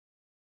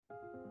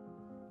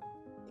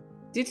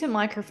Due to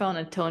microphone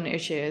and tone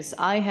issues,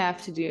 I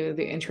have to do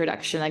the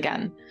introduction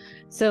again.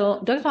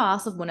 So, Dr.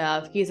 Asif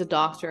Munaf, he's a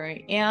doctor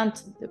and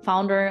the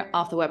founder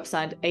of the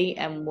website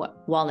AM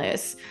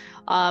Wellness.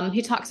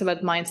 He talks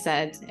about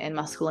mindset and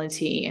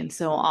masculinity and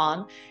so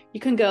on. You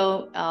can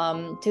go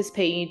to his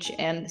page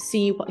and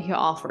see what he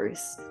offers.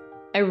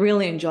 I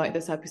really enjoyed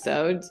this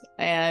episode,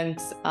 and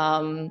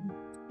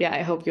yeah,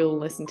 I hope you'll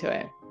listen to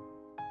it.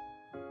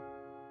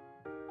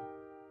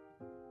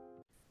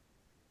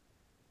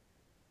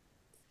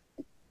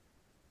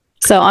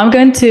 So I'm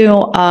going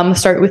to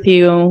start with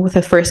you with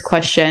the first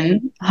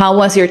question. How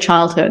was your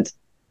childhood?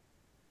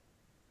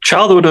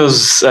 Childhood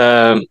was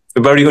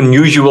very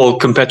unusual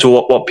compared to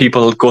what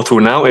people go through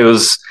now. It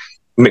was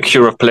a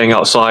mixture of playing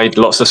outside,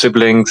 lots of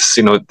siblings.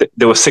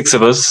 There were six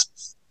of us.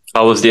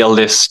 I was the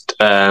eldest,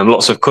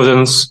 lots of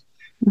cousins,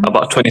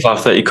 about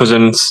 25, 30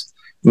 cousins,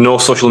 no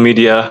social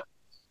media,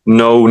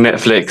 no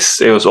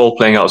Netflix. It was all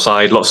playing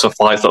outside, lots of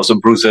fights, lots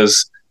of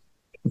bruises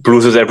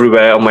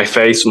everywhere on my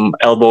face,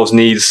 elbows,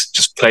 knees,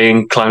 just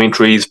playing, climbing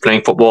trees,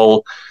 playing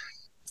football,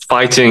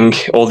 fighting,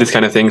 all these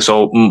kind of things.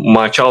 So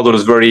my childhood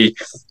was very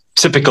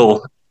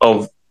typical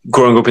of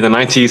growing up in the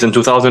 90s and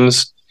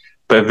 2000s,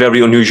 but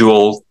very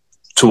unusual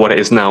to what it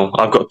is now.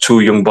 I've got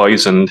two young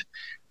boys and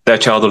their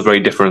childhood is very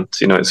different.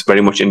 It's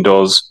very much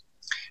indoors,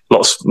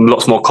 lots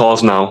more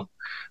cars now,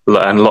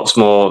 and lots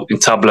more in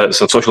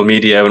tablets and social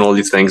media and all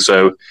these things.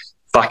 So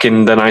back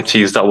in the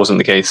 90s, that wasn't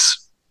the case.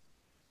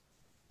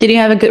 Did you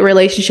have a good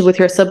relationship with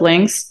your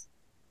siblings?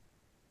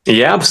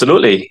 Yeah,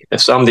 absolutely.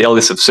 So I'm the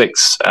eldest of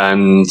six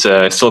and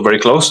still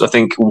very close. I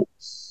think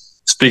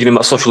speaking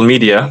about social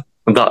media,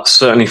 that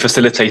certainly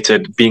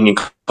facilitated being in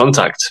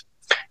contact.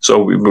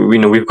 So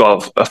we've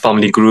got a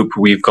family group.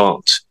 We've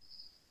got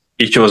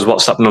each of us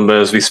WhatsApp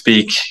numbers. We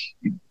speak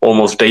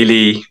almost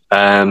daily.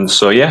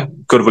 So yeah,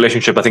 good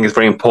relationship. I think it's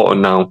very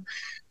important now.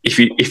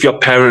 If your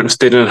parents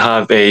didn't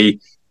have a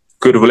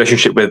good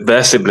relationship with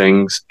their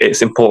siblings,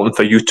 it's important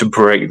for you to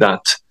break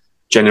that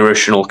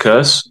generational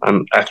curse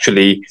and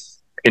actually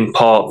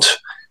impart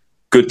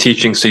good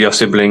teachings to your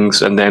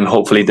siblings, and then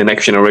hopefully the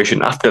next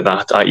generation after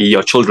that, i.e.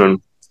 your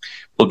children,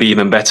 will be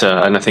even better.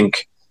 And I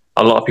think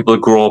a lot of people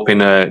grow up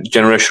in a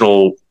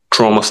generational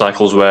trauma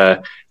cycles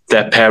where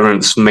their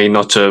parents may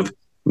not have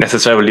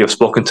necessarily have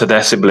spoken to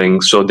their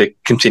siblings, so they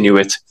continue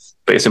it,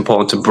 but it's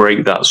important to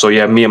break that. So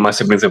yeah, me and my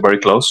siblings are very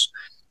close.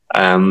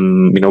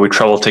 We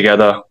travel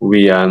together,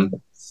 we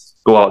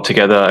go out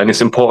together, and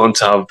it's important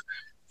to have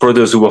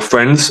brothers who are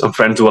friends and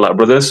friends who are like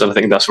brothers. And I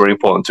think that's very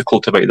important to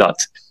cultivate that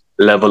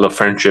level of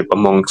friendship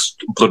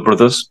amongst blood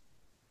brothers.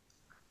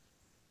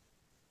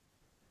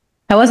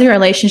 How was your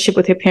relationship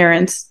with your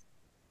parents?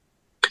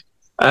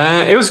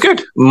 It was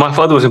good. My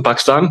father was in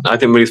Pakistan. I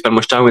didn't really spend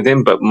much time with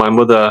him, but my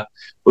mother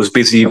was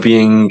busy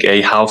being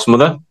a house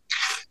mother.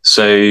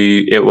 So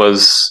it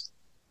was,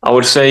 I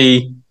would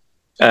say,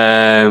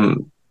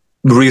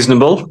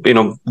 reasonable,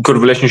 good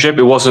relationship.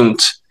 It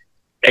wasn't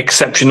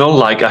exceptional.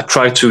 Like I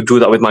try to do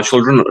that with my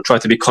children, I try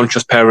to be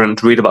conscious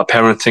parent, read about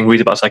parenting,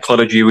 read about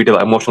psychology, read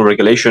about emotional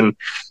regulation.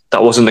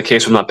 That wasn't the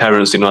case with my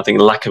parents. I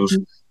think lack of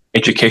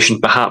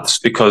education, perhaps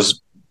because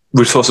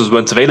resources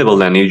weren't available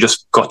then. You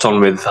just got on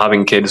with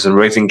having kids and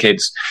raising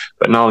kids.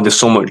 But now there's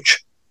so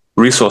much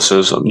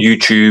resources on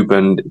YouTube,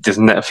 and there's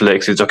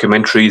Netflix, there's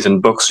documentaries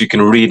and books you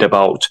can read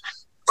about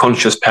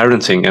conscious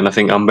parenting. And I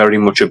think I'm very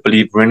much a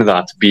believer in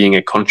that, being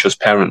a conscious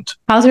parent.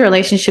 How's your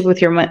relationship with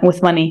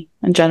with money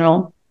in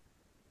general?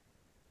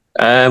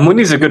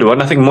 Money is a good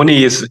one. I think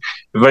money is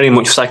very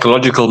much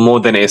psychological more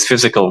than it is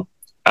physical.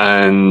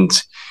 And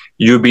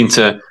you've been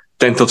to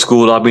dental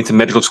school, I've been to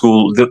medical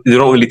school. They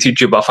don't really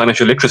teach you about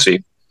financial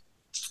literacy.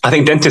 I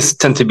think dentists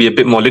tend to be a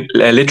bit more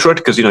literate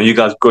because, you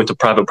guys go into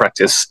private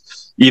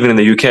practice, even in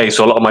the UK.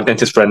 So a lot of my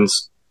dentist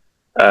friends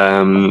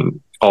are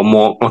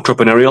more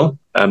entrepreneurial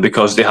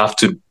because they have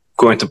to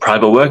go into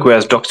private work,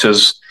 whereas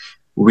doctors,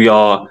 we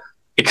are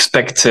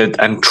expected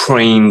and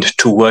trained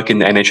to work in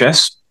the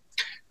NHS.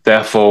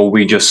 Therefore,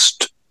 we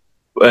just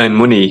earn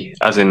money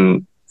as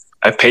in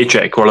a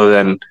paycheck rather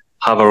than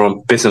have our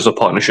own business or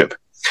partnership.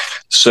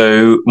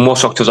 So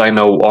most doctors I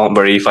know aren't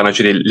very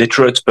financially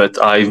literate, but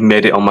I've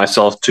made it on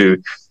myself to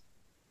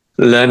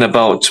learn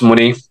about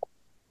money,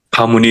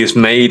 how money is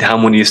made, how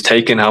money is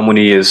taken, how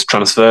money is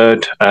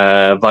transferred,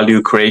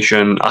 value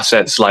creation,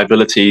 assets,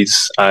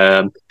 liabilities.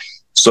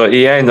 So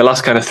yeah, in the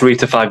last kind of 3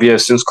 to 5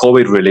 years since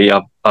COVID, really,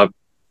 I've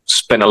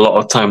spent a lot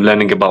of time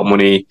learning about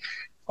money,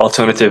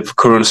 alternative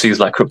currencies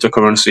like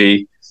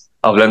cryptocurrency.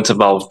 I've learned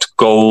about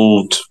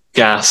gold,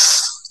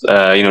 gas,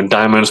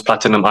 diamonds,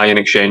 platinum, iron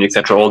exchange,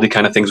 etc. All the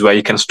kind of things where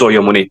you can store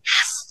your money.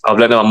 I've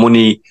learned about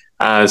money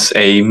as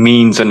a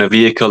means and a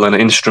vehicle and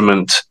an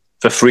instrument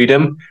for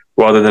freedom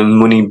rather than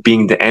money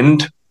being the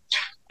end.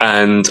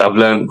 And I've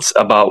learned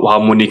about how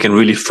money can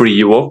really free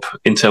you up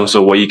in terms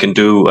of what you can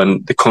do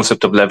and the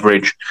concept of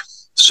leverage.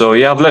 So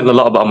yeah, I've learned a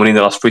lot about money in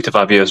the last 3 to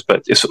 5 years,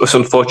 but it's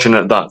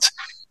unfortunate that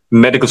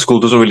medical school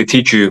doesn't really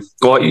teach you,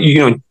 or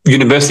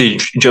university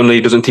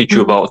generally doesn't teach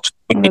you about.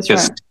 That's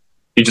right.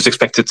 You're just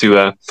expected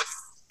to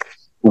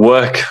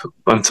work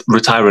and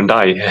retire and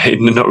die.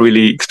 You're not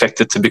really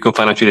expected to become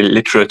financially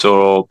literate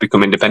or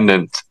become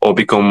independent or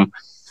become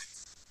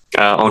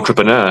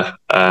entrepreneur.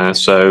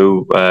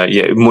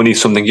 Yeah, money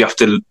is something you have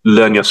to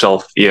learn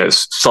yourself.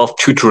 Yes,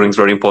 self-tutoring is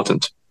very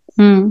important.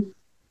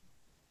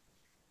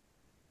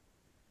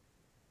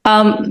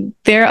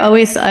 There are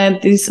always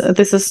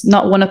this is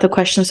not one of the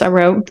questions I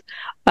wrote,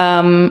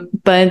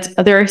 but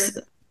there's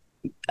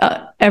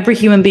every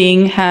human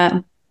being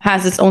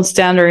has its own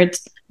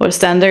standards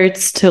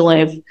to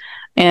live,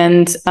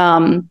 and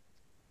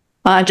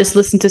I just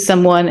listened to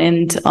someone,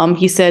 and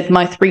he said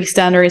my 3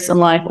 standards in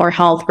life are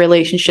health,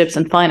 relationships,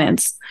 and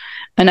finance.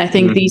 And I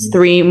think these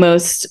three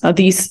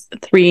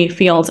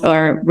fields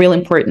are really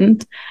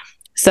important.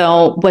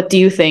 So what do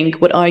you think?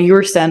 What are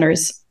your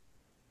standards?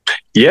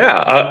 Yeah,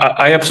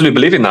 I absolutely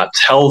believe in that.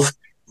 Health,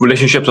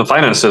 relationships, and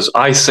finances.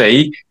 I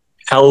say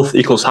health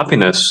equals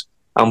happiness.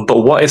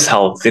 But what is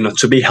health?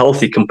 To be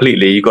healthy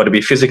completely, you got to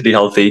be physically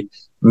healthy,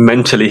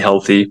 mentally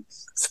healthy,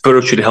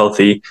 spiritually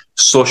healthy,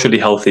 socially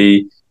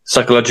healthy,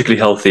 psychologically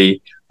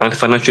healthy, and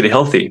financially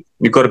healthy.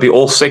 You've got to be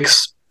all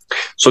 6.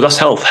 So that's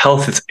health.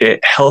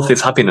 Health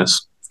is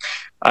happiness.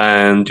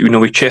 And,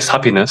 we chase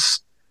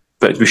happiness,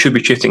 but we should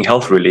be chasing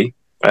health, really,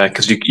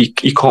 because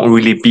you can't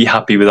really be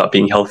happy without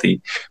being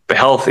healthy. But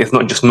health is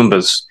not just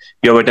numbers.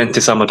 You're a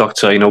dentist, I'm a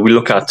doctor. We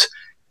look at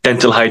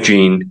dental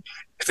hygiene,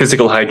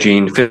 physical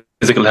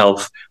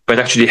health, but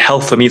actually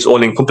health for me is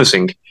all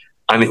encompassing,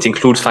 and it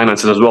includes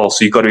finances as well.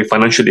 So you've got to be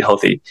financially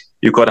healthy.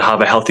 You've got to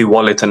have a healthy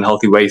wallet and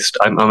healthy waist.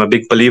 I'm a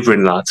big believer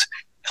in that.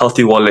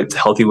 Healthy wallet,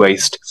 healthy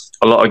waist.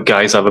 A lot of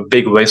guys have a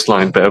big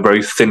waistline, but a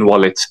very thin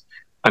wallet,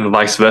 and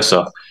vice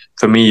versa.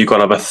 For me, you've got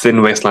to have a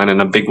thin waistline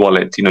and a big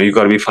wallet. You've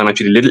got to be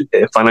financially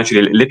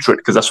literate,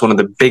 because that's one of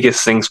the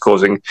biggest things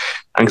causing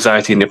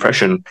anxiety and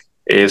depression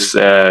is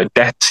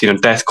debt.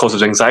 Debt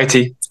causes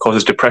anxiety,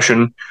 causes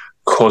depression,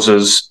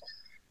 causes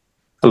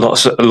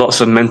lots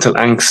of mental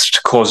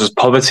angst, causes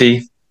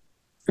poverty.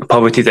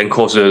 Poverty then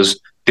causes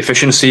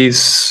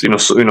deficiencies.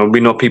 We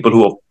know people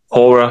who are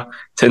poorer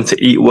tend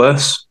to eat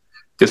worse.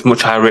 There's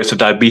much higher rates of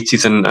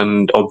diabetes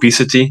and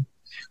obesity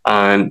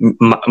and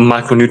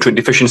micronutrient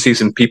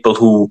deficiencies in people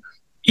who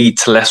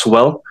eat less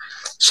well.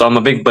 So I'm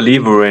a big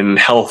believer in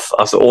health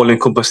as the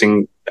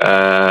all-encompassing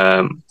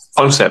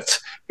concept.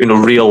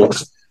 Real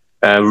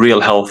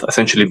health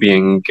essentially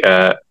being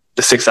the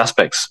 6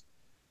 aspects.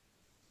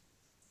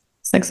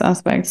 6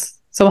 aspects.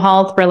 So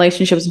health,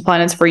 relationships, and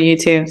finance for you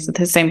too. So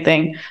the same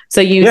thing.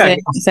 So you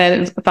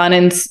said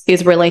finance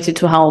is related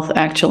to health,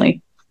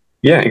 actually.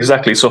 Yeah,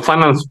 exactly. So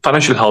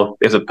financial health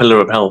is a pillar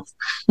of health.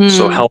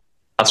 So health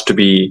has to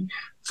be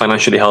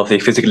financially healthy,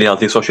 physically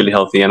healthy, socially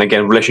healthy. And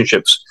again,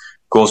 relationships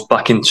goes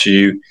back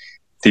into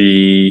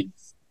the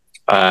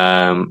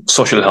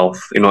social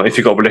health. If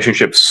you've got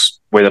relationships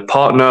with a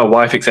partner,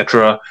 wife,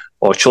 etc.,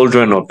 or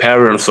children or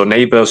parents or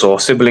neighbors or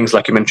siblings,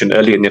 like you mentioned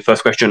earlier in your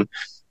first question,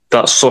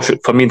 that's social.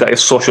 For me, that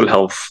is social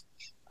health.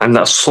 And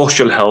that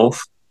social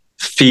health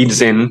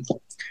feeds in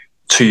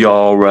to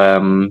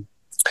your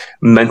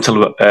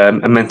mental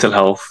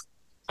health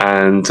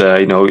and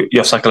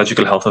your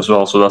psychological health as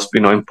well. So that's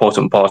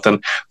important part.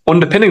 And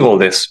underpinning all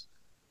this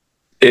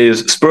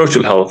is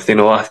spiritual health.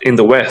 In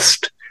the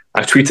West,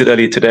 I tweeted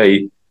earlier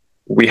today,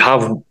 we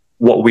have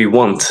what we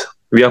want.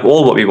 We have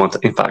all what we want,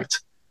 in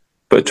fact,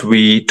 but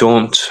we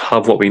don't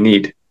have what we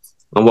need.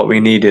 And what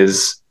we need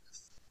is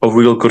a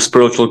real good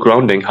spiritual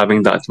grounding,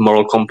 having that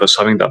moral compass,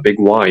 having that big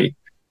why.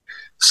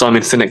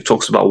 Simon Sinek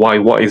talks about why.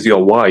 What is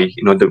your why?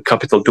 The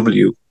capital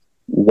W.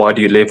 Why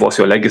do you live? What's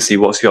your legacy?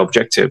 What's your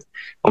objective?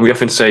 And we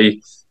often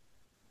say,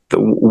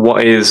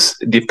 what is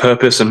the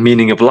purpose and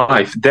meaning of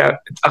life? They're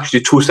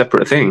actually 2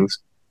 separate things.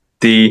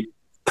 The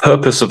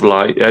purpose of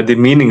life, the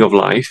meaning of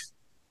life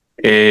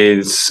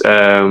is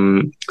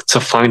to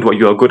find what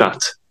you are good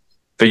at.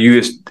 For you,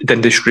 it's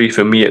dentistry.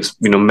 For me, it's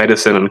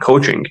medicine and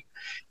coaching.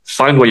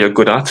 Find what you're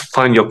good at.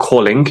 Find your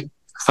calling.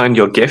 Find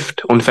your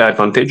gift. Unfair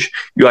advantage.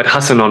 You had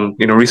Hassan on,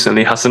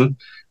 recently. Hassan,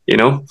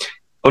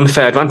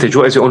 unfair advantage.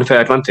 What is your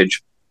unfair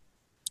advantage?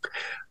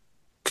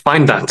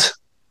 Find that.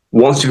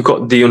 Once you've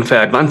got the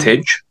unfair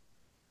advantage,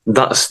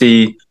 that's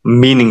the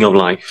meaning of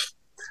life.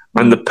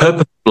 And the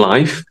purpose of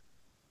life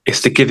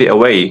is to give it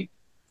away,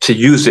 to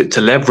use it,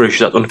 to leverage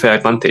that unfair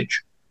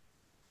advantage,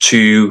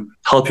 to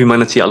help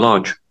humanity at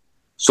large.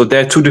 So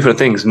they're 2 different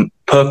things,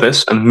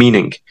 purpose and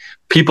meaning.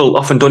 People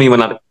often don't even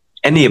have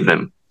any of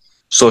them.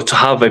 So to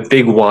have a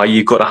big why,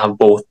 you've got to have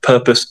both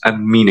purpose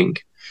and meaning.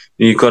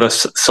 You've got to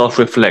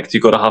self-reflect.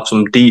 You've got to have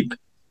some deep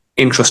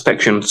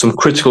introspection, some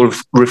critical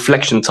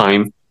reflection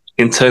time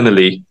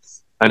internally,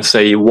 and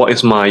say, what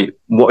is my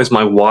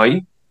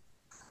why?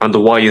 And the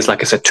why is,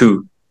 like I said,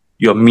 2,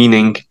 your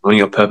meaning and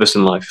your purpose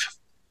in life.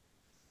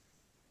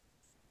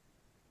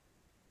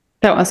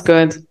 That was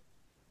good.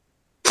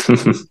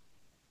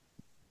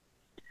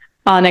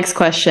 Next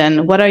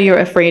question. What are you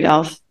afraid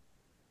of?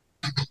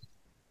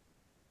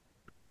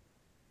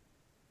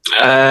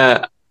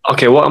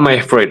 Okay, what am I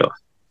afraid of?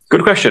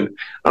 Good question.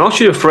 I'm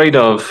actually afraid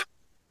of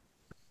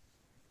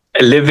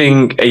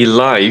living a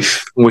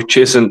life which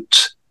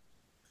isn't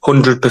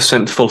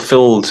 100%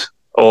 fulfilled,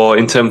 or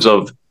in terms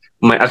of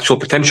my actual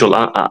potential.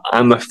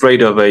 I'm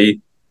afraid of a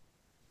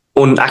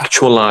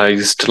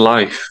unactualized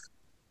life.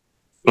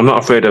 I'm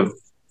not afraid of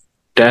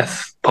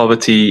death,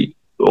 poverty,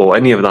 or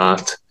any of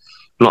that.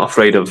 I'm not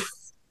afraid of,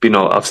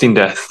 I've seen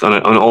death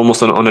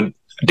almost on a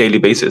daily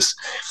basis.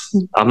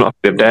 I'm not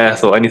afraid of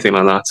death or anything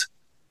like that.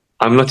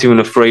 I'm not even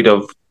afraid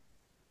of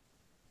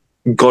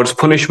God's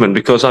punishment,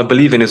 because I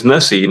believe in His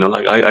mercy.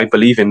 Like I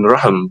believe in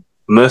Raham,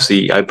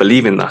 mercy. I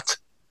believe in that.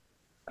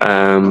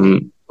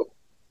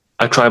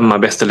 I try my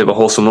best to live a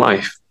wholesome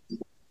life.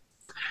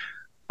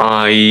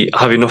 I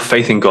have enough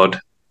faith in God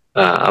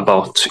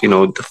about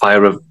the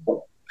fire of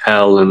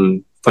hell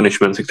and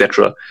punishments,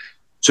 etc.,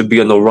 to be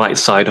on the right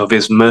side of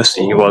His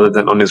mercy rather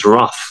than on His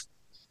wrath.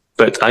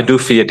 But I do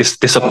fear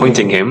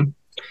disappointing Him.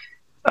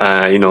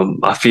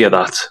 I fear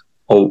that,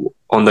 or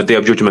on the day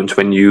of judgment,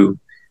 when you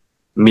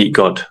meet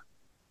God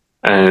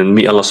and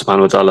meet Allah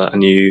subhanahu wa ta'ala,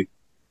 and you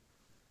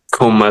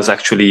come as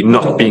actually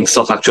not being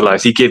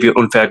self-actualized. He gave you an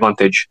unfair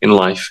advantage in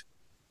life.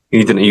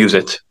 You didn't use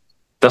it.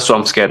 That's what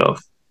I'm scared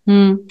of.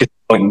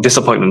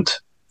 Disappointment.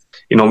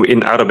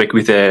 In Arabic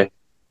we say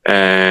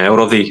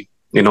radi,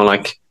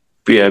 like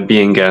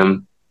being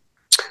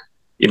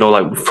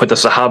like for the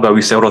Sahaba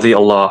we say radi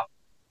Allah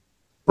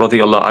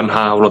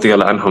anha, radi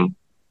Allah anhum.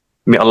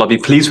 May Allah be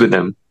pleased with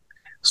them.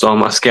 So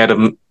I'm scared of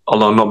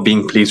Allah not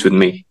being pleased with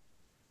me.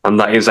 And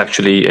that is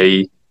actually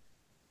a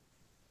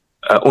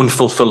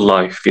unfulfilled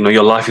life.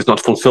 Your life is not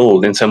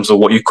fulfilled in terms of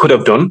what you could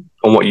have done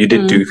and what you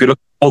did do. If you look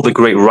at all the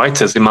great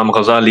writers, Imam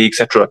Ghazali,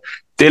 etc.,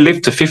 they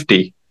lived to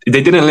 50.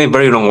 They didn't live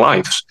very long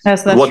lives.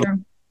 That's true.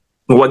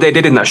 What they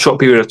did in that short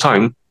period of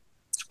time,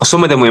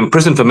 some of them were in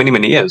prison for many,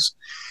 many years.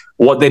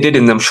 What they did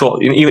in them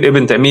short, even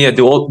Ibn Taymiyyah,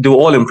 they were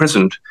all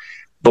imprisoned.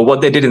 But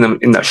what they did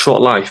in that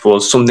short life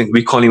was something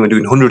we can't even do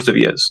in hundreds of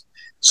years.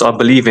 So I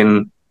believe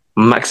in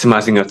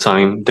maximizing your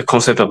time, the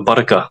concept of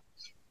barakah,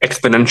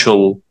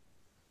 exponential,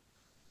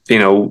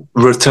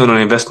 return on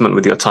investment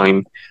with your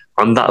time.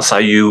 And that's how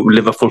you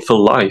live a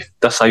fulfilled life.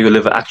 That's how you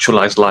live an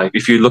actualized life.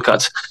 If you look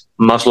at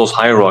Maslow's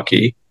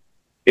hierarchy,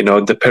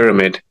 the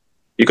pyramid,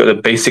 you got the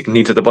basic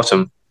needs at the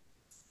bottom: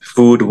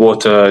 food,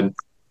 water,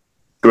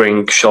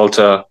 drink,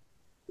 shelter,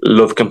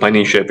 love,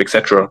 companionship,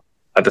 etc.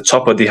 At the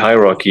top of the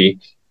hierarchy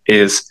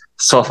is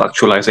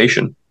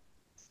self-actualization.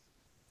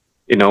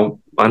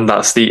 And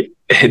that's the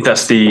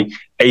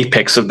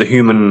apex of the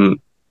human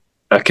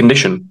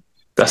condition.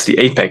 That's the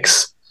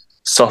apex,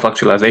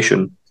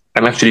 self-actualization.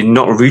 And actually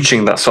not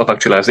reaching that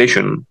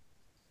self-actualization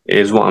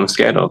is what I'm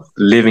scared of.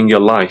 Living your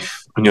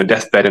life on your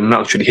deathbed and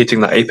not actually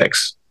hitting that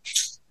apex.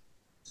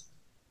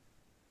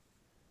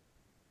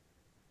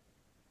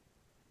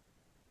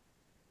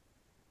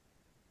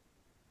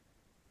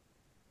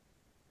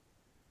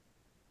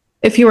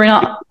 If you were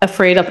not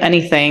afraid of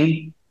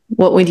anything,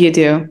 what would you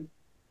do?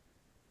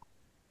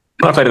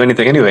 Not afraid of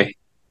anything anyway.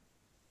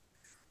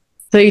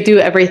 So you do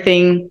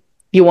everything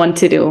you want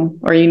to do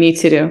or you need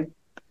to do.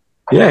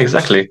 Yeah,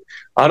 exactly.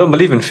 I don't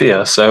believe in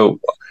fear, so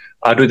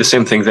I do the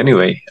same things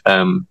anyway.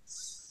 I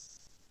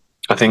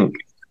think,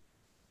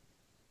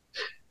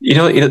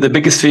 the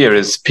biggest fear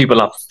is people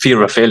have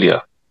fear of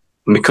failure.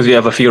 And because you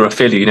have a fear of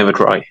failure, you never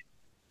try.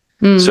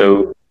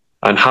 So,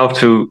 and how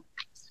to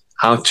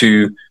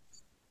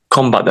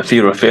combat the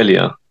fear of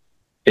failure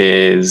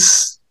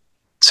is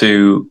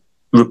to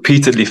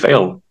repeatedly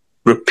fail.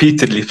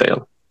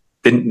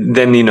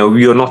 Then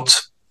you're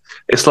not.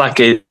 It's like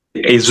a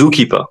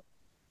zookeeper.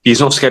 He's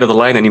not scared of the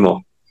lion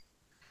anymore.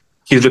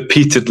 He's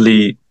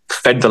repeatedly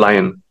fed the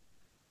lion.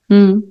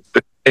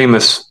 The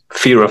famous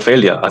fear of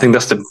failure. I think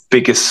that's the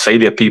biggest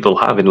failure people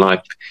have in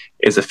life,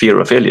 is a fear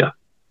of failure.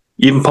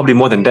 Even probably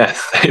more than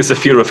death is a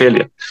fear of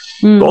failure.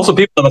 But also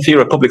people have a fear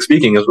of public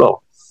speaking as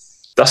well.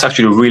 That's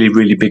actually a really,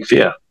 really big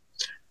fear.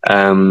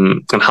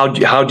 And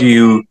how do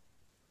you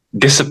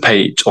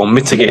dissipate or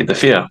mitigate the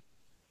fear?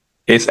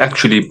 It's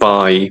actually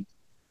by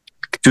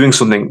doing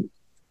something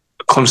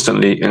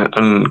constantly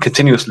and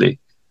continuously.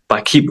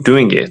 By keep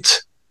doing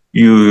it,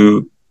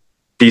 you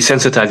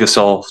desensitize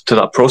yourself to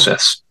that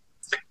process.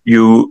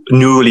 You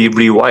neurally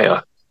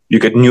rewire. You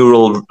get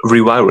neural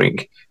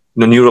rewiring.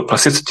 The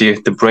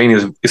neuroplasticity, the brain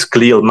is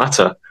glial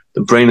matter.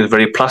 The brain is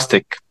very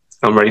plastic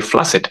and very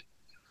flaccid.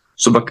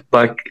 So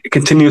by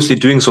continuously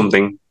doing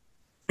something,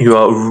 you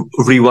are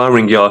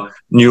rewiring your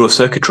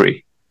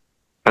neurocircuitry,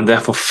 and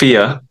therefore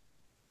fear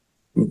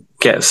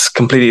gets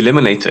completely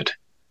eliminated.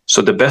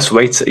 So the best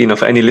way to,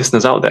 for any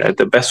listeners out there,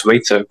 the best way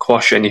to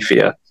quash any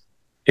fear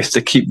is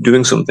to keep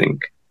doing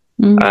something.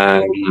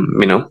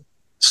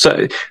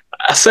 So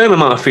a certain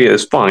amount of fear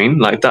is fine.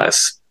 Like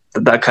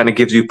that kind of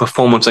gives you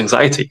performance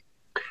anxiety.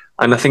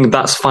 And I think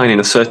that's fine in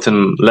a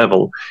certain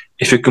level.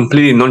 If you're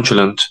completely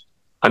nonchalant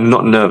and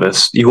not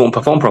nervous, you won't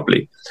perform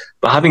properly.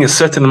 But having a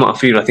certain amount of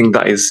fear, I think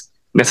that is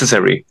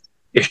necessary.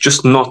 It's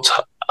just not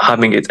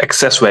having it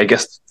excess where it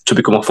gets to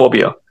become a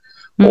phobia,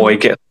 or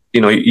it gets,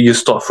 you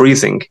start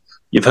freezing.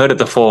 You've heard of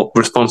the 4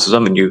 responses,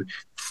 haven't you?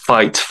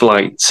 Fight,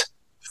 flight,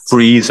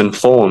 freeze, and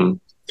fawn.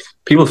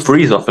 People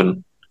freeze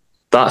often.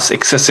 That's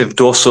excessive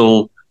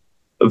dorsal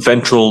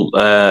ventral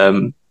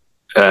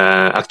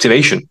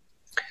activation.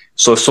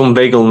 So some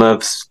vagal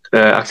nerves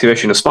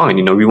activation is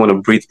fine. We want to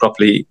breathe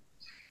properly,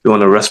 we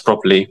want to rest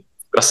properly.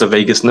 That's the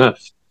vagus nerve,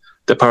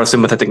 the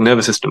parasympathetic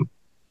nervous system.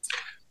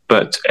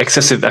 But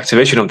excessive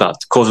activation of that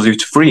causes you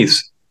to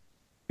freeze.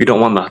 You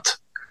don't want that.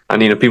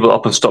 And people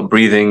often stop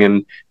breathing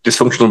and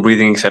dysfunctional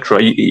breathing,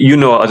 etc.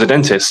 As a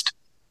dentist,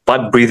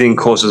 bad breathing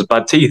causes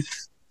bad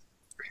teeth.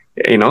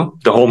 The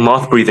whole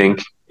mouth breathing,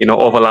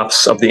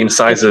 overlaps of the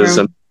incisors.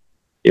 And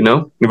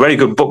a very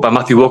good book by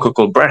Matthew Walker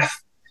called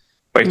Breath,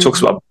 where he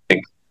talks about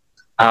breathing,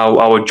 how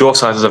our jaw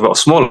sizes have got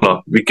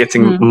smaller. We're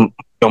getting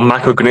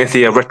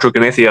macrognathia,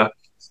 retrognathia,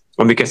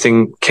 and we're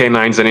getting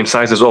canines and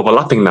incisors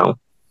overlapping now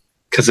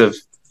because of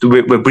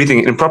we're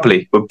breathing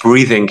improperly. We're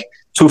breathing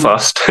too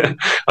fast, and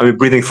we're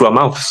breathing through our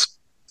mouths.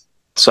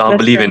 So I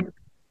believe in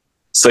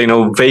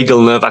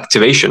vagal nerve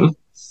activation,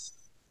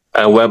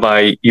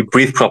 whereby you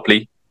breathe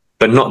properly,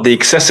 but not the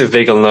excessive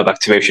vagal nerve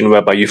activation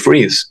whereby you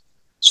freeze.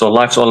 So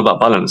life's all about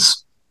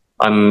balance.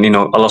 And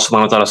Allah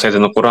subhanahu wa ta'ala says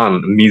in the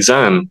Quran,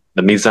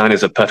 the mizan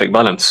is a perfect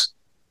balance,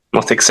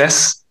 not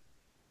excess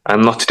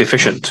and not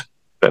deficient,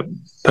 but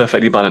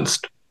perfectly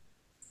balanced.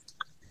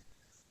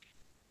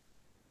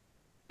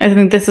 I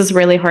think this is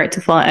really hard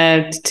to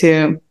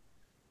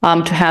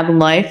have in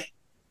life,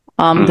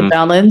 the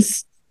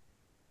balance.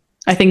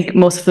 I think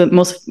most of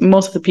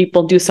the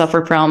people do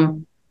suffer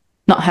from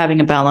not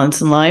having a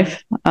balance in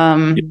life.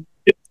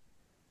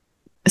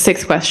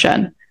 Sixth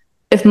question: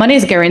 if money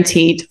is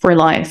guaranteed for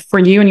life, for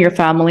you and your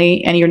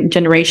family and your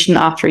generation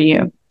after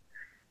you,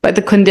 but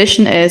the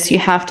condition is you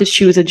have to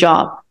choose a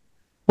job,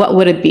 what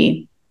would it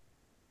be?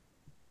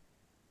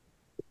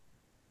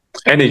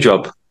 Any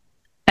job.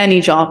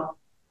 Any job.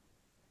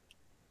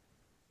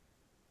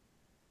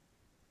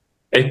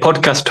 A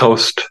podcast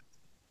host,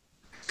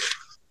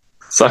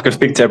 so I can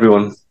speak to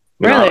everyone.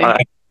 Really?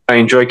 I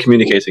enjoy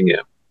communicating.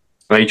 Yeah,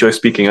 I enjoy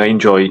speaking. I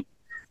enjoy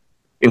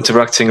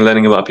interacting,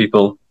 learning about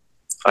people.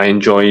 I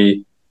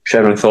enjoy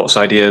sharing thoughts,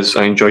 ideas.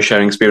 I enjoy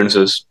sharing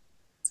experiences.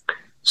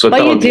 So,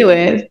 but you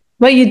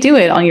do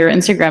it on your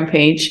Instagram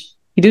page.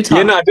 You do talk.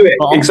 Yeah, no, I do it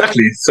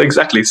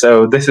exactly.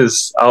 So this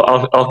is.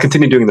 I'll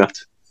continue doing that.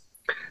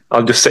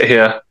 I'll just sit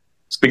here,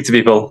 speak to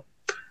people,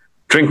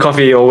 drink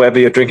coffee or whatever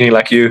you're drinking,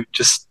 like you.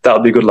 Just that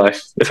would be a good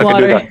life if I could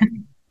do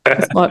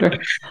that. Water.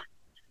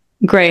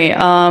 Great.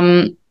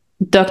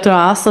 Dr.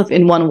 Asif,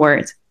 in one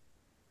word.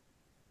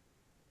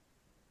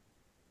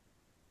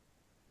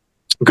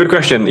 Good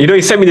question.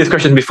 You sent me this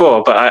question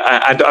before, but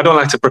I don't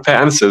like to prepare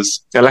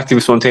answers. I like to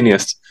be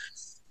spontaneous.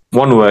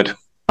 One word.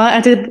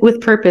 I did it with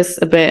purpose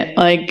a bit.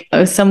 Like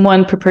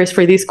someone prepares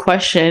for these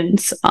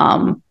questions.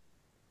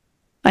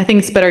 I think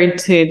it's better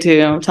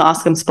to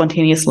ask them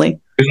spontaneously.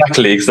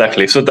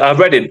 Exactly. So I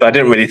read it, but I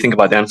didn't really think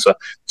about the answer.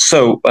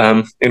 So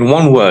in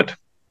one word,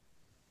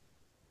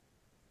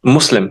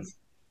 Muslim.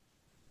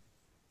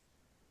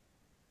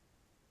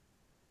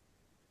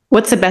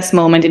 What's the best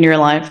moment in your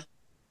life?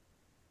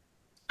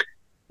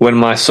 When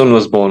my son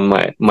was born,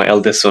 my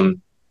eldest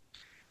son,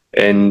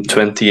 in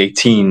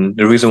 2018.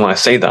 The reason why I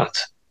say that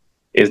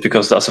is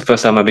because that's the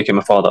first time I became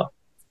a father.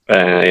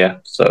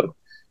 So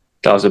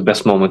that was the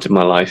best moment in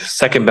my life.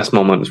 Second best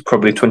moment was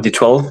probably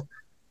 2012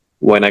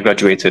 when I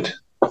graduated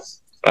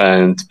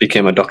and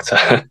became a doctor.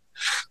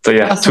 So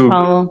yeah,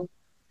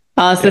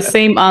 it's the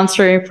same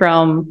answer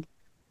from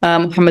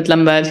Muhammad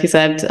Lambad. He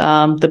said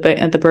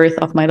the birth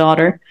of my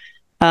daughter.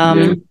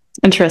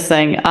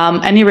 Interesting.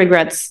 Any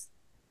regrets?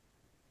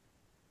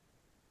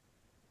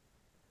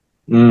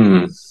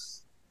 Not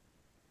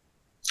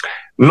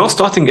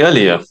starting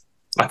earlier.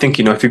 I think,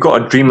 if you've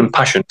got a dream and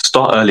passion,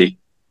 start early.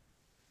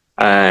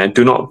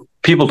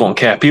 People don't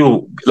care.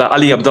 People like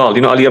Ali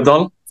Abdal, Ali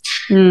Abdal?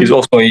 He's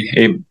also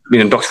a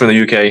doctor in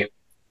the UK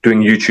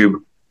doing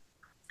YouTube.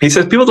 He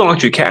says people don't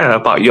actually care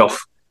about your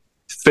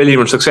failure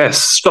and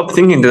success. Stop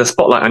thinking there's a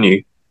spotlight on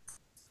you.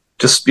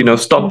 Just,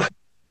 stop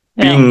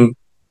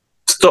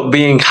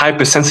being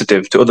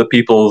hypersensitive to other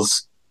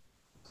people's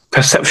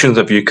perceptions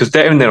of you, because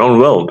they're in their own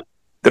world.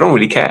 They don't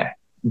really care.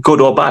 Good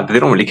or bad, they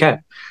don't really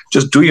care.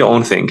 Just do your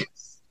own thing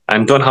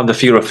and don't have the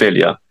fear of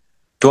failure.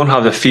 Don't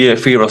have the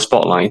fear of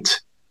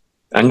spotlight,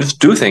 and just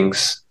do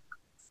things.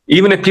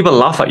 Even if people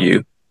laugh at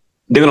you,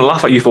 they're going to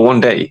laugh at you for one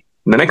day.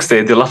 And the next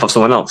day, they'll laugh at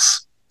someone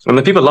else. And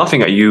the people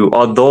laughing at you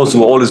are those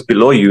who are always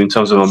below you in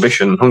terms of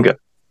ambition and hunger.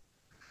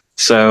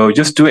 So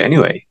just do it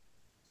anyway.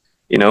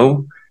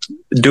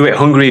 Do it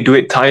hungry, do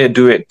it tired,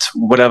 do it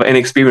whatever,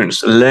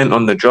 inexperienced. Learn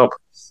on the job.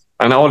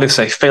 And I always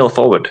say, fail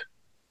forward.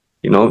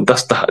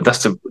 That's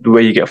the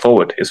way you get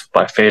forward, is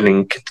by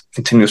failing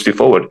continuously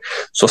forward.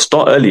 So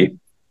start early,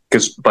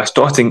 because by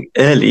starting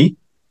early,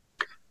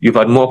 you've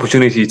had more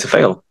opportunity to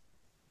fail.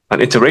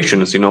 And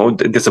iterations,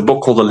 there's a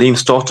book called The Lean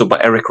Startup by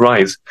Eric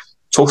Ries.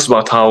 It talks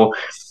about how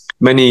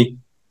many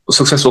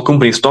successful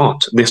companies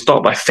start. They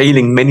start by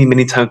failing many,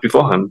 many times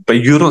beforehand, but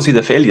you don't see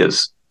the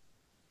failures.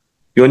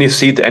 You only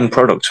see the end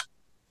product.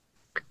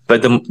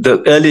 But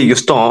the earlier you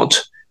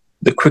start,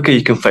 the quicker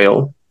you can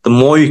fail, the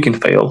more you can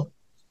fail,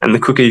 and the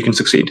quicker you can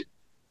succeed.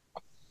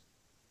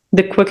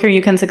 The quicker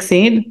you can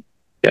succeed?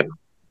 Yep.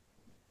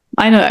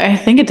 I know. I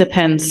think it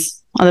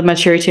depends on the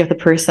maturity of the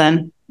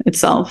person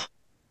itself.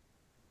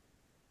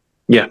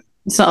 Yeah.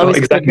 It's not always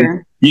exactly.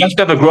 quicker. You have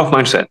to have a growth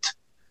mindset.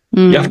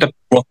 You have to have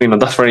growth,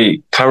 that's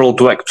very, Carol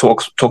Dweck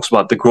talks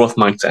about the growth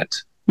mindset.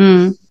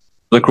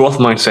 The growth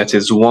mindset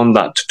is one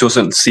that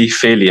doesn't see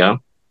failure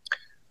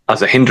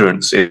as a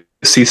hindrance. It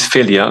sees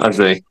failure as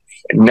a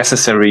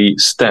necessary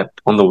step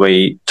on the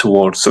way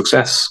towards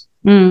success.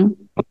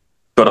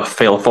 Got to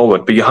fail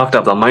forward, but you have to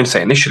have that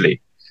mindset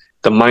initially.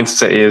 The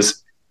mindset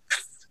is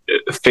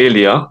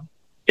failure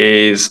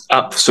is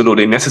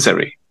absolutely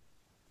necessary.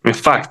 In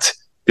fact,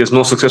 there's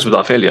no success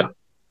without failure.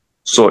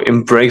 So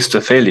embrace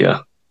the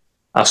failure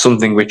as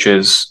something which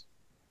is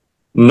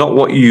not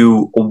what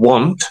you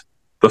want,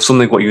 but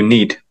something what you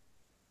need.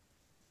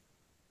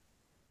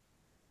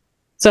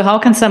 So how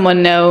can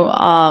someone know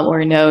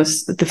or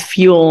knows the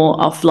fuel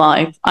of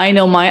life? I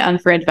know my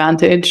unfair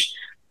advantage,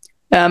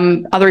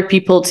 other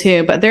people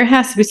too, but there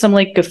has to be some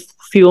like a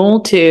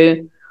fuel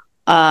to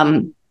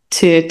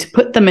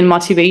put them in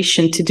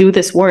motivation to do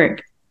this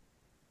work.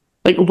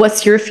 Like,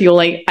 what's your fuel?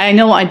 Like, I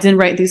know I didn't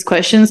write these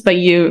questions, but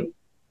you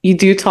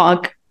do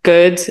talk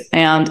good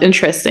and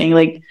interesting.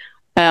 Like,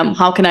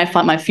 how can I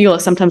find my fuel?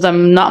 Sometimes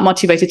I'm not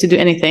motivated to do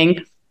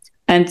anything,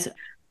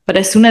 but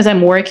as soon as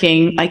I'm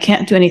working, I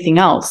can't do anything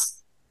else.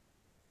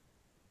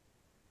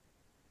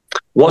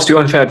 What's your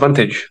unfair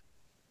advantage?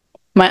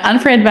 My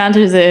unfair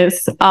advantage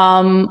is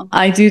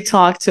I do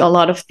talk to a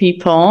lot of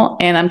people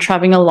and I'm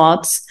traveling a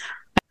lot.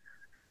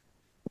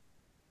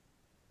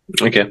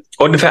 Okay.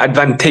 Unfair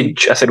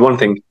advantage. I said one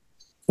thing.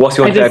 What's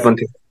your unfair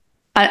advantage?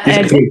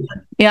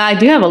 I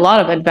do have a lot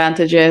of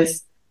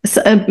advantages.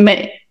 So,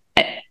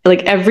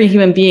 like every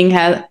human being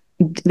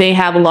they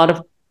have a lot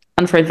of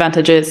unfair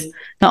advantages.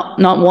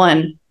 Not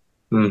one.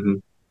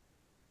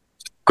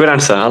 Good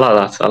answer. I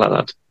like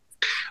that.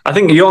 I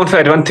think your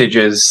unfair advantage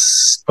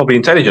is probably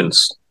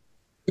intelligence.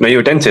 You're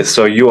a dentist,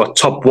 so you are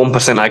top 1%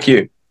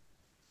 IQ.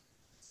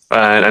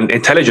 And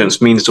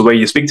intelligence means the way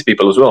you speak to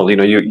people as well.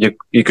 You're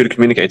a good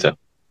communicator.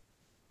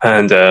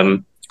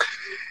 And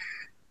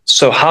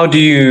so how do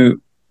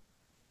you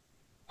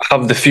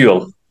have the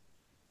fuel?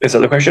 Is that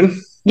the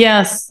question?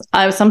 Yes.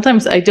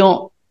 Sometimes I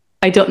don't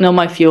know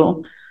my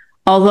fuel.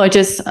 Although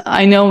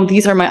I know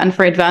these are my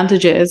unfair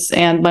advantages.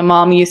 And my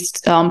mom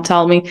used to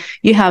tell me,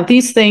 you have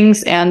these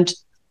things and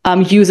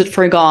use it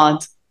for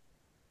God.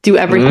 Do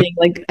everything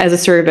like as a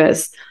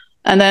service.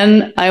 And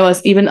then I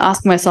was even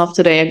asking myself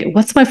today,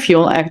 what's my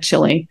fuel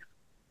actually?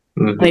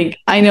 Like,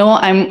 I know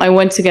I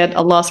want to get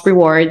Allah's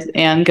reward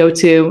and go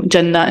to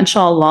Jannah,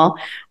 inshallah.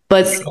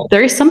 But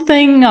there is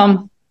something,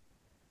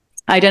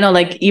 I don't know,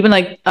 like even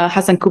like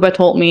Hassan Kuba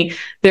told me,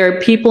 there are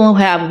people who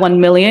have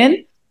 1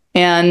 million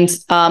and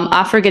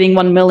after getting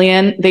 1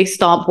 million, they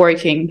stop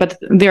working. But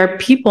there are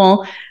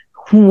people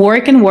who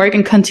work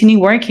and continue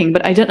working.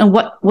 But I don't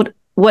know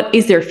what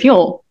is their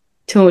fuel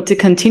to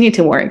continue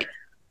to work.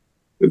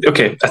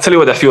 Okay, I'll tell you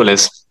what their fuel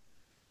is.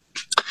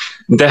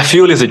 Their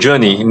fuel is a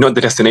journey, not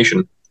the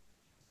destination.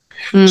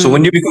 So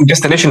when you become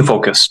destination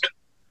focused,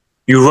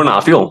 you run out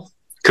of fuel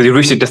because you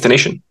reach the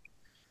destination.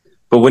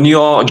 But when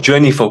you are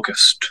journey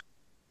focused,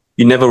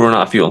 you never run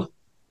out of fuel.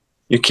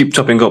 You keep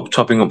topping up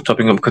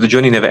because the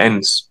journey never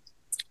ends.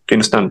 Do you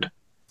understand?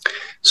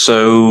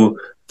 So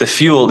the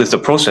fuel is the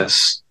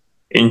process.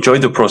 Enjoy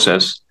the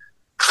process.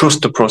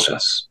 Trust the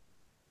process.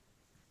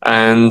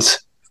 And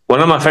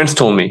one of my friends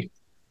told me,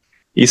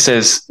 he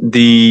says,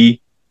 the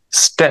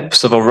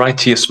steps of a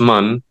righteous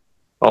man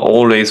are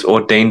always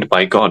ordained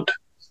by God.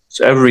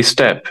 So every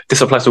step,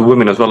 this applies to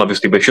women as well,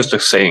 obviously, but it's just a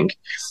saying,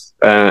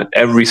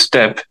 every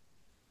step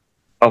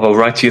of a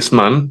righteous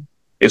man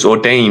is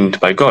ordained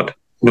by God.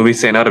 We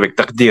say in Arabic,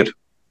 taqdeer.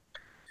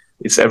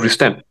 It's every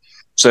step.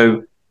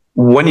 So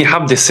when you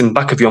have this in the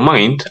back of your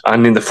mind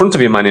and in the front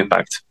of your mind, in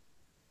fact,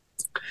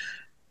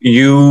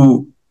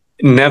 you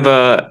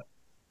never,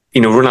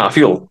 run out of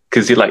fuel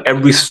because you're like,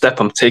 every step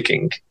I'm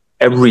taking,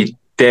 every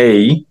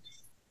day,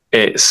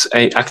 it's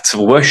an act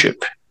of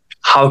worship.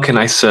 How can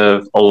I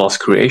serve Allah's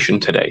creation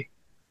today?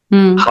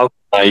 How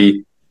can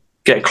I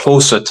get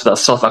closer to that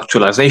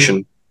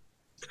self-actualization?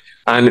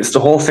 And it's the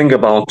whole thing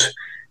about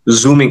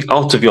zooming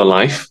out of your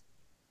life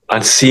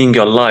and seeing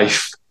your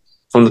life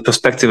from the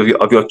perspective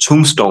of your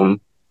tombstone.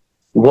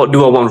 What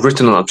do I want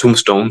written on that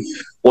tombstone?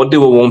 What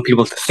do I want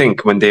people to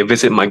think when they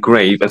visit my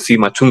grave and see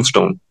my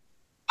tombstone?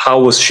 How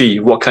was she?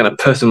 What kind of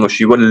person was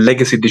she? What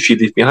legacy did she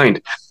leave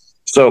behind?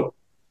 So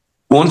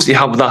once you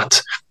have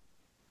that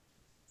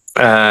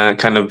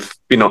kind of,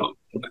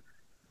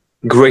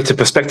 greater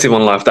perspective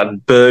on life,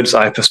 that bird's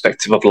eye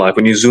perspective of life,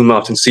 when you zoom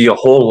out and see your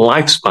whole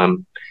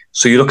lifespan,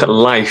 so you look at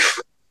life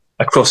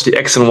across the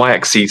X and Y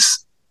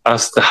axes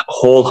as the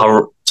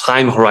whole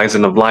time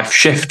horizon of life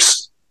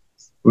shifts,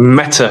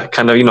 meta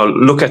kind of,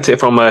 look at it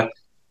from a,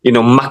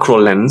 macro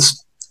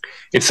lens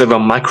instead of a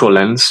micro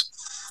lens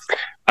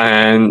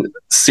and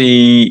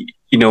see,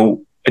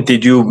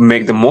 did you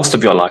make the most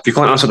of your life? You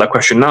can't answer that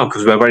question now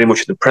because we're very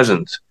much in the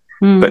present.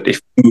 But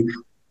if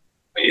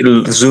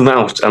you zoom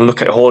out and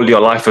look at all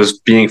your life as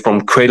being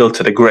from cradle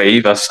to the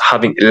grave, as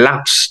having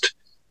elapsed,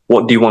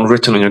 what do you want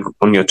written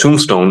on your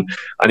tombstone,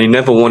 and you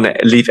never want to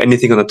leave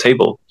anything on the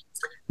table.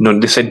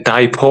 They said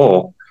die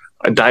poor.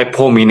 Die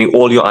poor meaning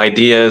all your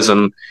ideas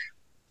and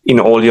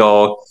all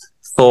your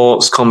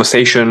thoughts,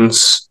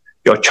 conversations,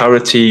 your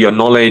charity, your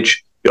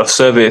knowledge, your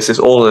service is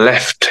all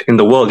left in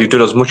the world. You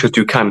do as much as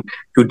you can.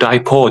 You die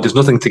poor. There's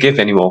nothing to give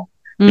anymore.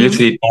 You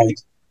literally died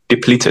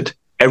depleted.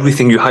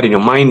 Everything you had in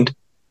your mind,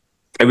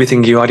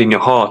 everything you had in your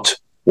heart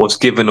was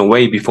given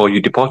away before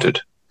you departed.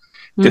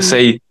 They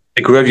say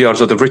the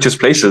graveyards are the richest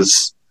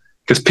places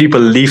because people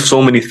leave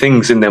so many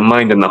things in their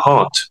mind and their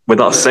heart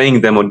without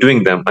saying them or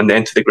doing them, and they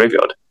enter the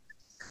graveyard.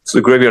 So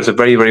the graveyards are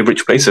very, very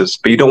rich places,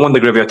 but you don't want the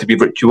graveyard to be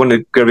rich. You want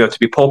the graveyard to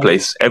be a poor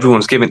place.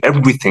 Everyone's given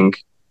everything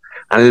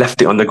and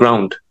left it on the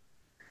ground,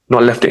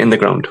 not left it in the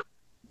ground.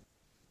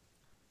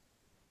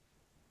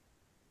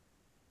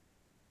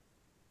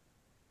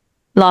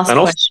 Last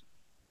question.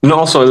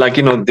 Also, like,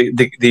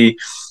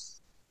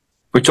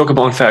 we talk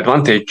about unfair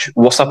advantage.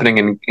 What's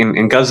happening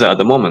in Gaza at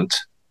the moment?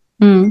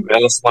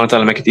 Allah subhanahu wa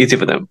ta'ala make it easy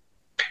for them.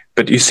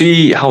 But you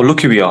see how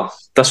lucky we are.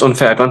 That's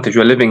unfair advantage.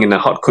 We're living in a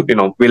hot,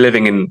 we're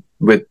living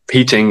with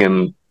heating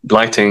and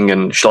lighting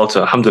and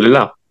shelter.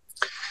 Alhamdulillah.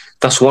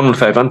 That's one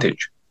unfair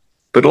advantage.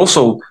 But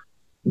also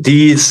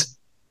these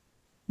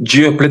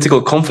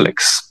geopolitical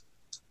conflicts,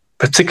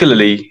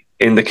 particularly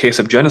in the case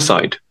of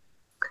genocide,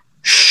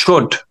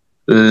 should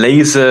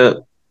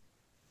laser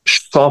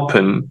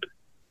sharpen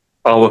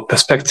our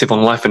perspective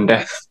on life and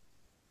death.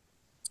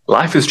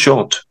 Life is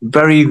short,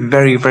 very,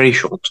 very, very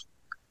short.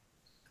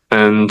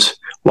 And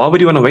why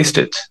would you want to waste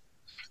it?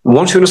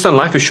 Once you understand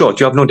life is short,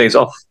 you have no days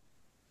off.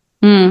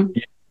 You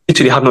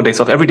literally have no days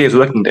off. Every day is a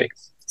working day.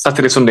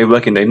 Saturday, Sunday,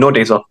 working day, no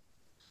days off.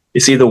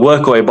 It's either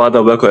work or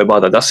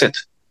ibadah, that's it.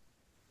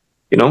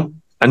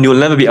 And you'll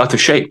never be out of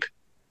shape.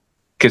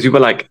 Because you were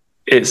like,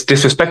 it's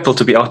disrespectful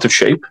to be out of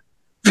shape,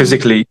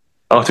 physically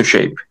out of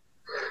shape.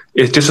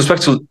 It's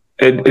disrespectful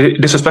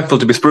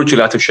to be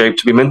spiritually out of shape,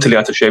 to be mentally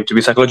out of shape, to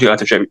be psychologically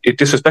out of shape. It's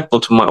disrespectful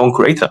to my own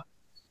creator.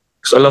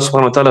 So Allah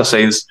subhanahu wa ta'ala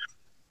says,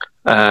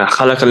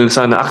 خَلَقَ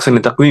الْإِنسَانَ أَحْسَنَ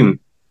تَقْوِيمٍ.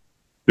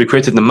 We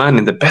created the man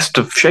in the best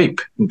of shape,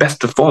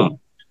 best of form.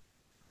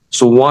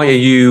 So why are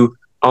you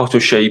out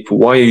of shape?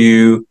 Why are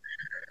you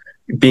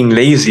being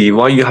lazy?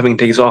 Why are you having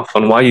days off?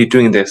 And why are you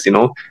doing this?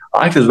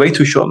 Life is way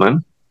too short,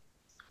 man.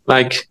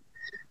 Like,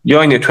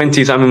 you're in your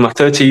 20s, I'm in my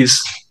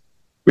 30s.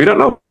 We don't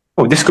know.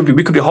 We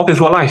could be halfway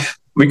through our life.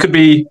 We could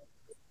be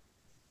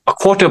a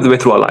quarter of the way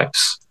through our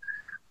lives.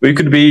 We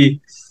could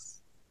be,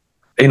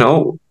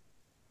 near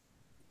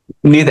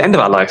the end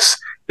of our lives.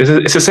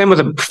 It's the same as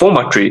a phone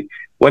battery.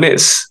 When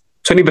it's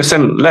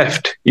 20%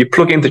 left, you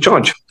plug it into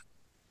charge.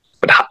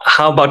 But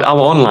how about our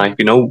own life?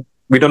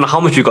 We don't know how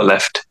much you got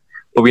left,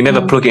 but we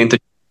never plug it into.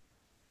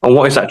 And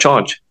what is that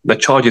charge? The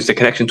charge is the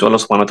connection to Allah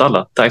subhanahu wa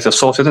ta'ala. That is the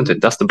source, isn't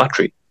it? That's the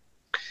battery.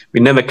 We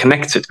never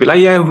connect it. We're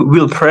like, yeah,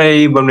 we'll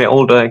pray when we're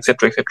older,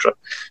 etc., etc.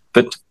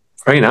 But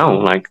pray now.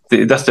 Like,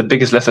 that's the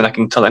biggest lesson I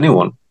can tell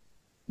anyone.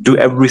 Do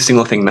every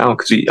single thing now,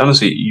 because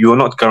honestly, you're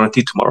not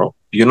guaranteed tomorrow.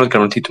 You're not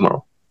guaranteed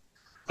tomorrow.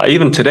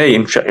 Even today,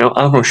 I'm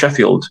from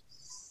Sheffield.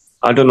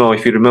 I don't know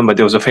if you remember,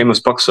 there was a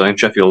famous boxer in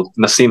Sheffield,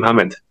 Naseem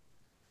Hamed.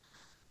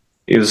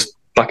 He was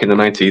back in the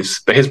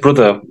 90s. But his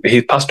brother,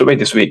 he passed away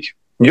this week.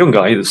 Young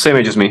guy, the same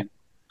age as me.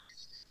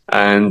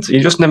 And you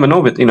just never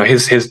know. But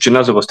his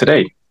janazah was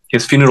today.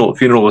 His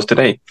funeral was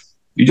today.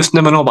 You just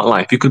never know about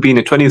life. You could be in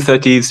your 20s,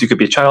 30s. You could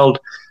be a child.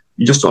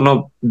 You just don't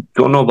know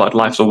about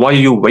life. So why are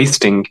you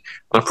wasting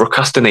and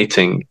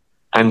procrastinating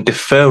and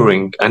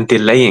deferring and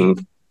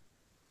delaying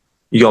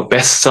your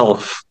best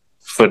self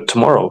for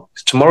tomorrow?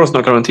 Tomorrow's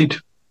not guaranteed.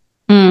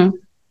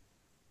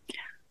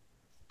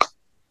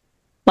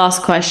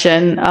 Last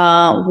question.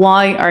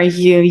 Why are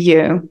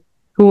you?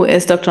 Who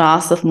is Dr.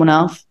 Asif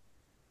Munaf?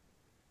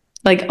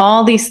 Like,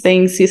 all these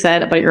things you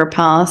said about your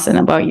past and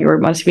about your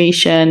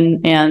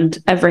motivation and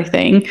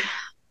everything.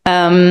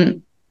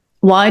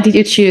 Why did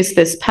you choose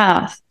this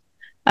path?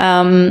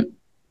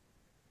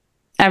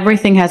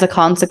 Everything has a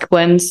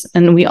consequence,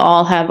 and we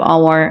all have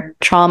our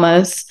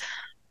traumas.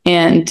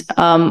 And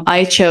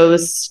I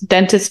chose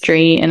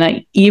dentistry, and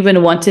I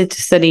even wanted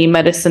to study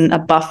medicine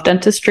above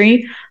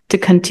dentistry to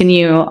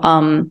continue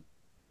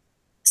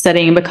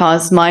studying,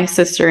 because my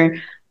sister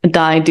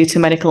died due to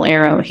medical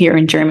error here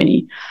in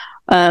Germany.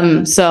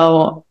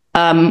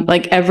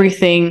 Like,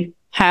 everything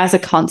has a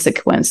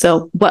consequence.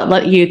 So what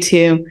led you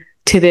to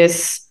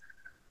this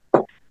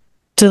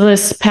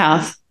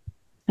path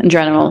in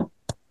general?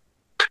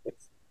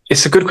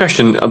 It's a good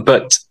question,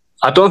 but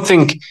I don't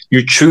think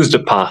you choose the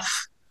path.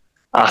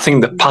 I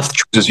think the path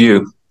chooses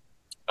you.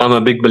 I'm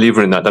a big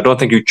believer in that. I don't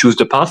think you choose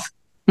the path.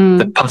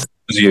 The path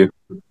chooses you.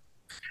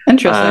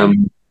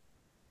 Interesting.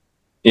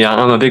 Yeah,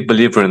 I'm a big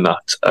believer in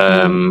that.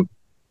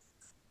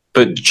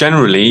 But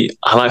generally,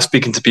 I like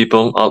speaking to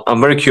people. I'm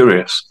very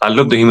curious. I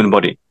love the human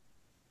body.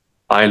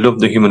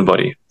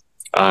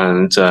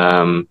 And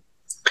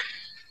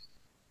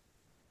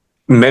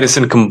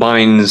medicine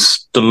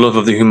combines the love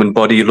of the human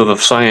body, love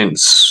of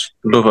science,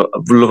 love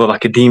of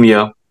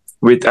academia.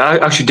 I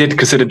actually did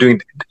consider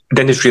doing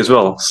dentistry as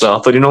well. So I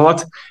thought, you know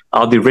what?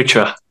 I'll be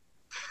richer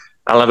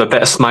I'll have a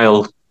better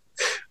smile.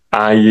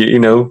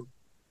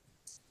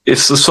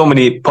 It's so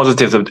many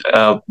positives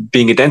of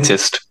being a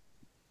dentist.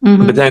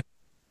 Mm-hmm. But then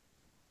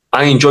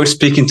I enjoyed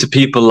speaking to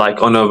people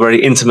like on a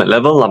very intimate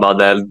level about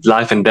their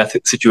life and death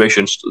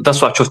situations.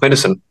 That's why I chose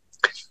medicine.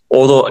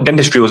 Although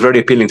dentistry was very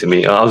appealing to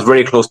me, I was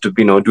very close to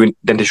doing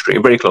dentistry,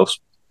 very close.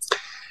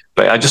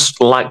 But I just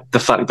like the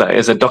fact that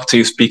as a doctor,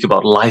 you speak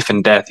about life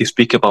and death. You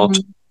speak about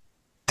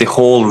the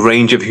whole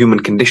range of human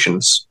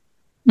conditions,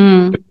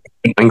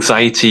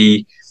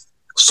 anxiety,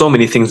 so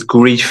many things,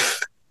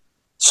 grief,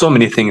 so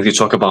many things you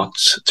talk about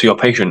to your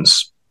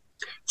patients.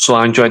 So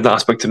I enjoyed that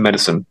aspect of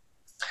medicine.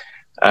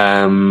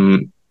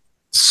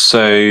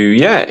 So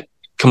yeah,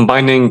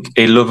 combining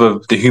a love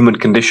of the human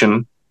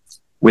condition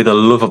with a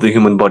love of the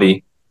human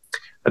body,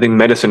 I think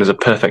medicine is a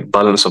perfect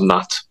balance of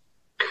that.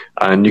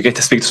 And you get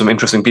to speak to some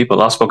interesting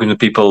people. I've spoken to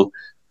people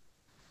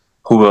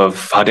who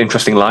have had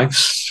interesting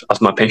lives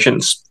as my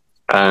patients,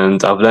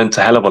 and I've learned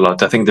a hell of a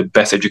lot. I think the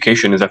best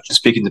education is actually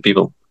speaking to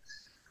people,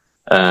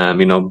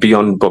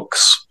 beyond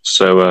books.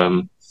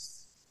 So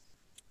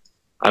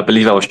I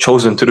believe I was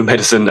chosen to do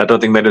medicine. I don't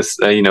think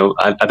medicine, I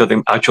don't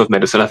think I chose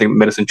medicine. I think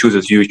medicine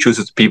chooses you. It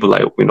chooses people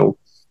like,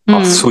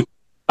 are suited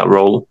that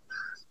role.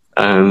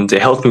 And it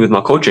helped me with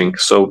my coaching.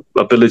 So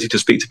ability to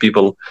speak to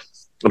people,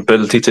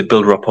 ability to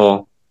build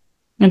rapport.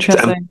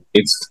 Interesting.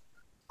 It's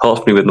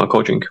helped me with my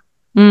coaching.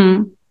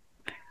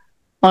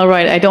 All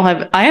right.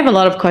 I have a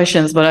lot of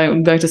questions, but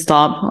I'm going to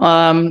stop.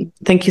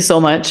 Thank you so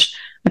much.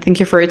 Thank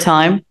you for your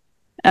time.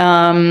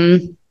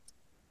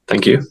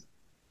 Thank you.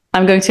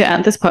 I'm going to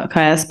end this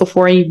podcast.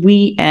 Before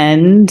we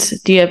end,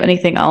 do you have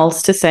anything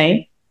else to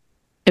say?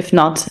 If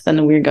not,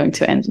 then we're going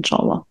to end,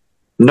 inshallah.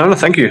 No,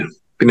 thank you.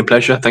 Been a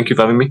pleasure. Thank you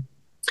for having me.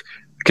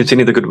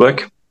 Continue the good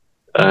work.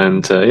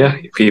 And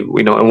if you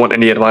want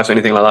any advice or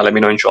anything like that, let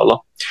me know, inshallah.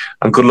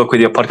 And good luck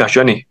with your podcast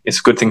journey. It's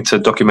a good thing to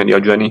document your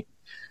journey,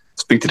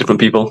 speak to different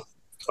people,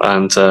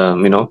 and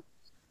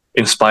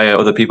inspire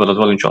other people as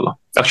well, inshallah.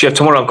 Actually,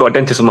 tomorrow I've got a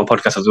dentist on my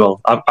podcast as well.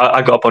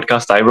 I got a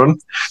podcast I run.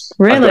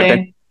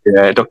 Really?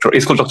 Yeah,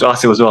 it's called Dr.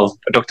 Asif as well.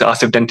 Dr.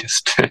 Asif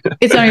Dentist.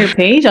 It's on your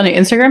page, on your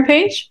Instagram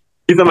page?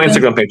 He's on my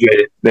Instagram page,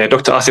 yeah.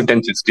 Dr. Asif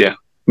Dentist, yeah.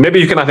 Maybe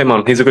you can have him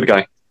on. He's a good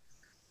guy.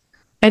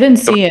 I didn't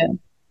see it.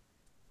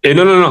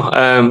 No.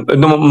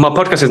 No, my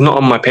podcast is not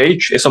on my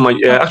page. It's on my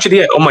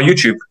on my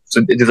YouTube.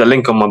 So there's a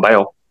link on my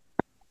bio.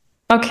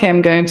 Okay,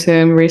 I'm going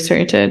to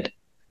research it.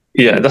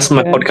 Yeah, that's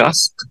my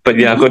podcast. But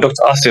yeah, I've got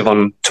Dr. Asif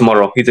on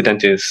tomorrow. He's a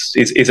dentist.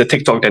 He's a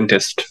TikTok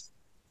dentist.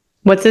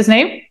 What's his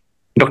name?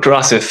 Dr.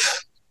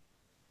 Asif.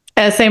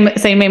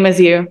 Same name as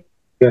you.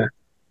 Yeah.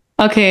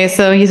 Okay,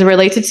 so he's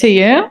related to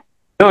you?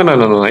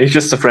 No. He's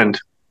just a friend.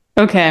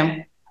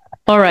 Okay.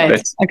 All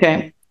right.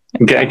 Okay.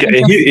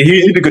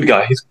 He's a good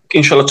guy. He's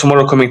inshallah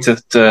tomorrow coming to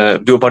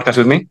do a podcast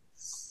with me.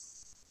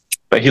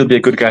 But he'll be a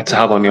good guy to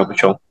have on your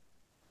show.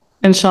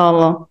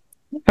 Inshallah.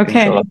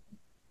 Okay. Inshallah.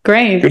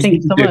 Great. Thank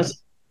you so much.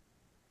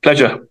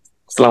 Pleasure.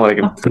 Assalamu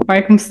alaikum. Wa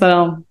alaikum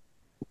salam.